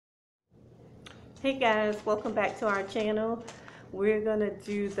Hey guys, welcome back to our channel. We're gonna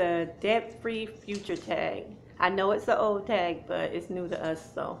do the debt-free future tag. I know it's an old tag, but it's new to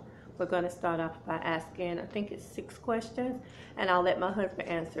us, so we're gonna start off by asking, I think it's 6 questions, and I'll let my husband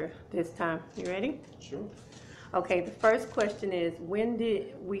answer this time. You ready? Sure. Okay, the first question is, when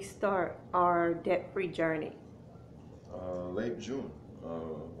did we start our debt-free journey? Late June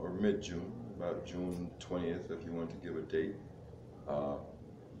or mid-June, about June 20th, if you want to give a date. Uh,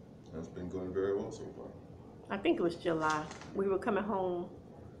 it's been going very well so far. I think it was July. We were coming home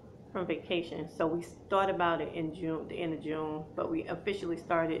from vacation, so we thought about it in June, the end of June, but we officially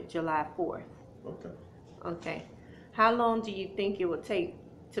started July 4th. Okay. Okay. How long do you think it will take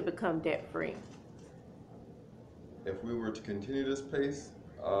to become debt free? If we were to continue this pace,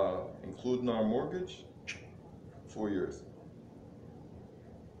 including our mortgage, 4 years.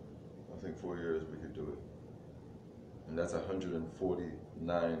 I think 4 years we could do it. And that's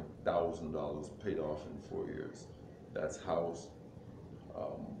 $149,000 paid off in 4 years. That's house,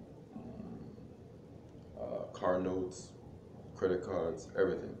 um, car notes, credit cards,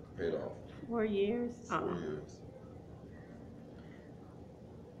 everything paid off. 4 years? 4 years.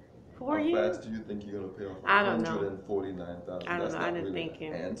 4 years? Fast do you think you're gonna pay off I don't know. 149,000? I don't That's know. I not didn't really think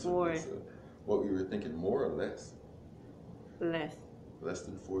an it. answer. Four That's what we were thinking, more or less. less. Less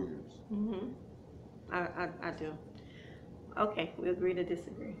than 4 years. I do. Okay, we agree to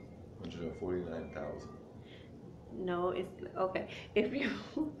disagree. 149,000. No, it's okay. If you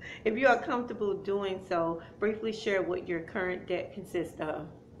if you are comfortable doing so, briefly share what your current debt consists of.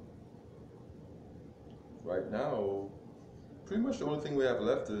 Right now, pretty much the only thing we have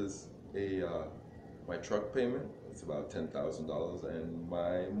left is a my truck payment. It's about $10,000, and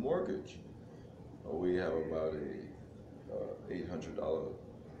my mortgage. We have about a $800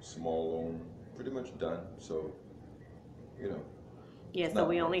 small loan, pretty much done. So, you know, Yeah, it's so not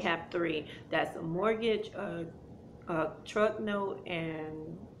we only much. have three. That's a mortgage, a truck note,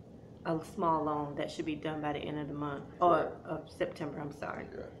 and a small loan that should be done by the end of the month or of September. I'm sorry.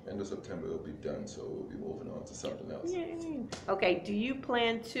 Yeah, end of September it'll be done, so we'll be moving on to something else. Yay. Okay, do you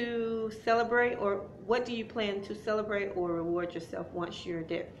plan to celebrate, or what do you plan to celebrate or reward yourself once you're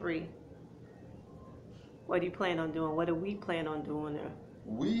debt free? What do you plan on doing? What do we plan on doing there?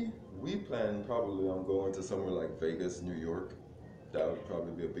 We plan probably on going to somewhere like Vegas, New York. That would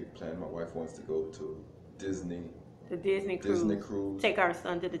probably be a big plan. My wife wants to go to Disney, The Disney Disney cruise. cruise. Take our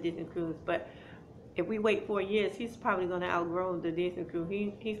son to the Disney cruise, but if we wait 4 years, he's probably going to outgrow the Disney cruise.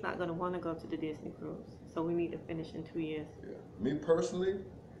 He's not going to want to go to the Disney cruise. So we need to finish in 2 years. Yeah. Me personally,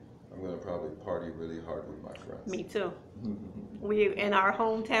 I'm gonna probably party really hard with my friends. Me too. We in our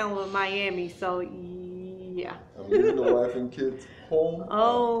hometown of Miami, so yeah. I'm leaving the wife and kids home.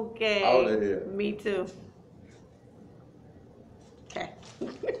 Okay. Out of here. Me too. Okay.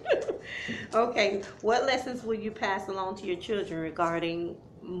 Okay. What lessons will you pass along to your children regarding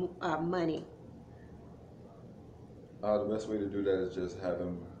money? The best way to do that is just have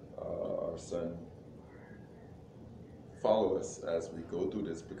him, our son, follow us as we go through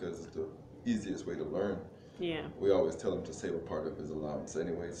this, because it's the easiest way to learn. Yeah. We always tell him to save a part of his allowance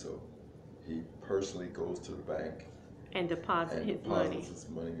anyway, so he personally goes to the bank And deposit and his deposits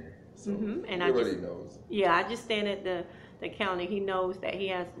money. his money. So And he I already just knows. Yeah, I just stand at the counter. He knows that he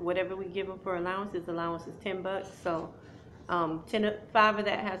has whatever we give him for allowance. His allowance is $10. So, 5 of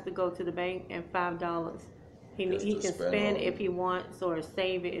that has to go to the bank, and $5 Just he to can spend spend on if he wants, or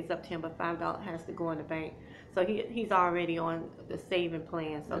save it. It's up to him. But $5 has to go in the bank. So he's already on the saving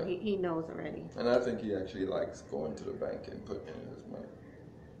plan. So Yeah. he knows already. And I think he actually likes going to the bank and putting in his money,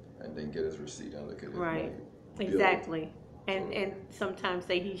 and then get his receipt and look at his Right. money. Exactly. So, And sometimes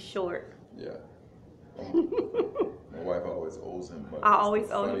say he's short. yeah. My wife always owes him money. I It's always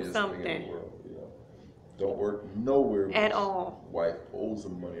the owe him funniest thing in the something. world, you know. Don't work nowhere At but all. wife owes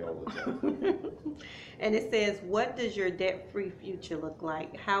him money all the time. And it says, what does your debt-free future look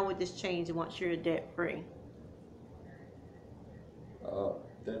like? How would this change once you're debt-free?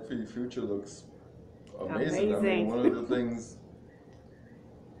 Debt-free future looks amazing. I Amazing. mean, one of the things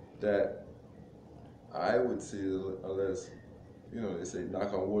that I would see, unless, they say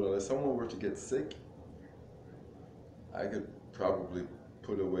knock on wood, unless someone were to get sick, I could probably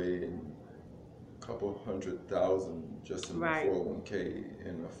put away a couple 100,000 just in Right. the 401k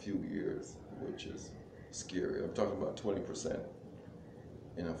in a few years, which is scary. I'm talking about 20%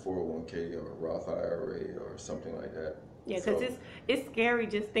 in a 401k or a Roth IRA or something like that. Yeah, because So, it's scary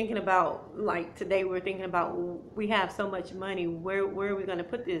just thinking about, like today we're thinking about, we have so much money. Where are we going to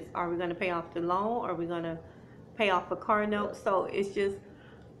put this? Are we going to pay off the loan? Are we going to pay off a car note? So it's just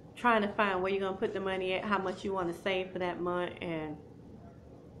trying to find where you're going to put the money at, how much you want to save for that month, and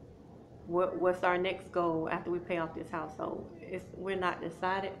what's our next goal after we pay off this household. We're not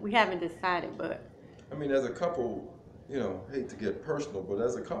decided. We haven't decided, but I mean, as a couple, you know, hate to get personal, but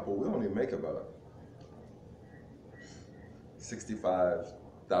as a couple, we only make about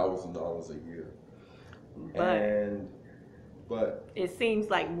 $65,000 a year, but but it seems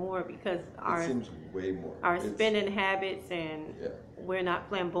like more because it seems way more. our spending habits, and Yeah. we're not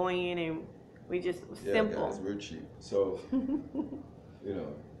flamboyant, and we just Yeah, simple. guys, we're cheap. So, you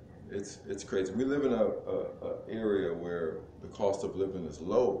know, it's crazy. We live in a area where the cost of living is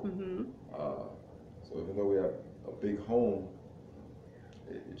low. So even though we have a big home,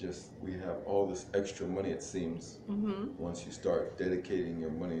 it just, we have all this extra money, it seems, once you start dedicating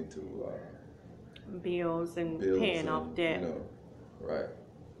your money to Bills and bills paying off and, debt. you know, right.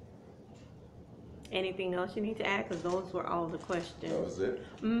 Anything else you need to add? Because those were all the questions. That was it?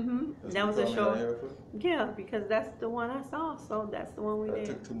 That's That was the a comment short. I have for? Yeah, because that's the one I saw, so that's the one we That did.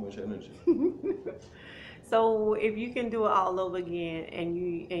 took too much energy. So if you can do it all over again, and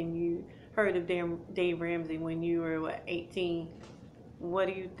you heard of Dave Ramsey when you were 18, what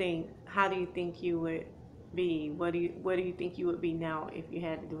do you think? How do you think you would be? What do you think you would be now if you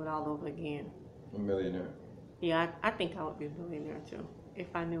had to do it all over again? A millionaire. Yeah, I think I would be a millionaire too if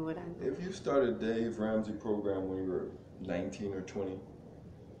I knew what I knew. If you started Dave Ramsey program when you were 19 or 20,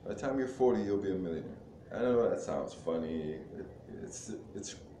 by the time you're 40, you'll be a millionaire. I know that sounds funny. It's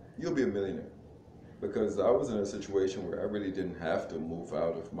you'll be a millionaire, because I was in a situation where I really didn't have to move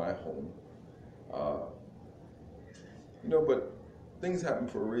out of my home. You know, but things happen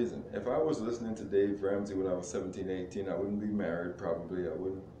for a reason. If I was listening to Dave Ramsey when I was 17, 18, I wouldn't be married probably. I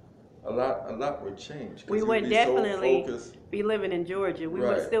wouldn't. A lot would change. 'Cause We you'd would be definitely so focused. be living in Georgia. We would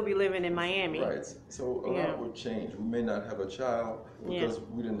Right. still be living in Miami. Right. So a Yeah. lot would change. We may not have a child Yeah. because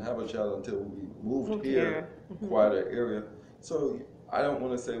we didn't have a child until we moved Moved here, here. quieter area. So I don't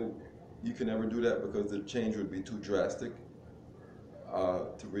want to say you can never do that, because the change would be too drastic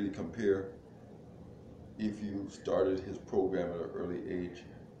to really compare if you started his program at an early age,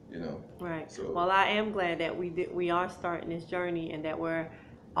 you know. Right. So- Well, I am glad that we are starting this journey, and that we're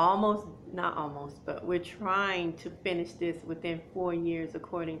not almost, but we're trying to finish this within 4 years,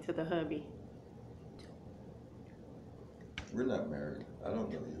 according to the hubby. We're not married. I don't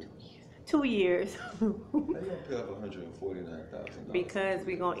know you. 2 years. How you gonna pay off $149,000? Because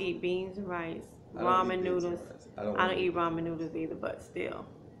we're gonna eat beans and rice, I don't ramen eat beans and noodles. rice. I don't eat ramen noodles either, but still.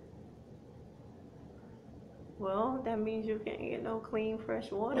 Well, that means you can't get no clean,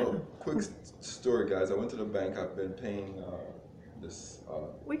 fresh water. Oh, quick story, guys. I went to the bank. I've been paying this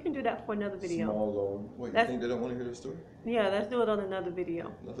We can do that for another video. small loan. Wait, you That's- think they don't want to hear the story? Yeah, let's do it on another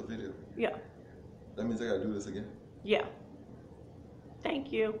video. Another video. Yeah, That means I gotta do this again. yeah.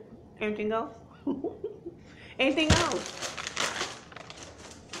 Thank you. Anything else? Anything else?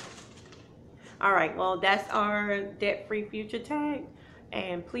 All right, well, that's our debt-free future tag.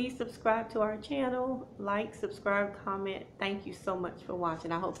 And please subscribe to our channel. Like, subscribe, comment. Thank you so much for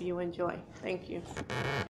watching. I hope you enjoy. Thank you.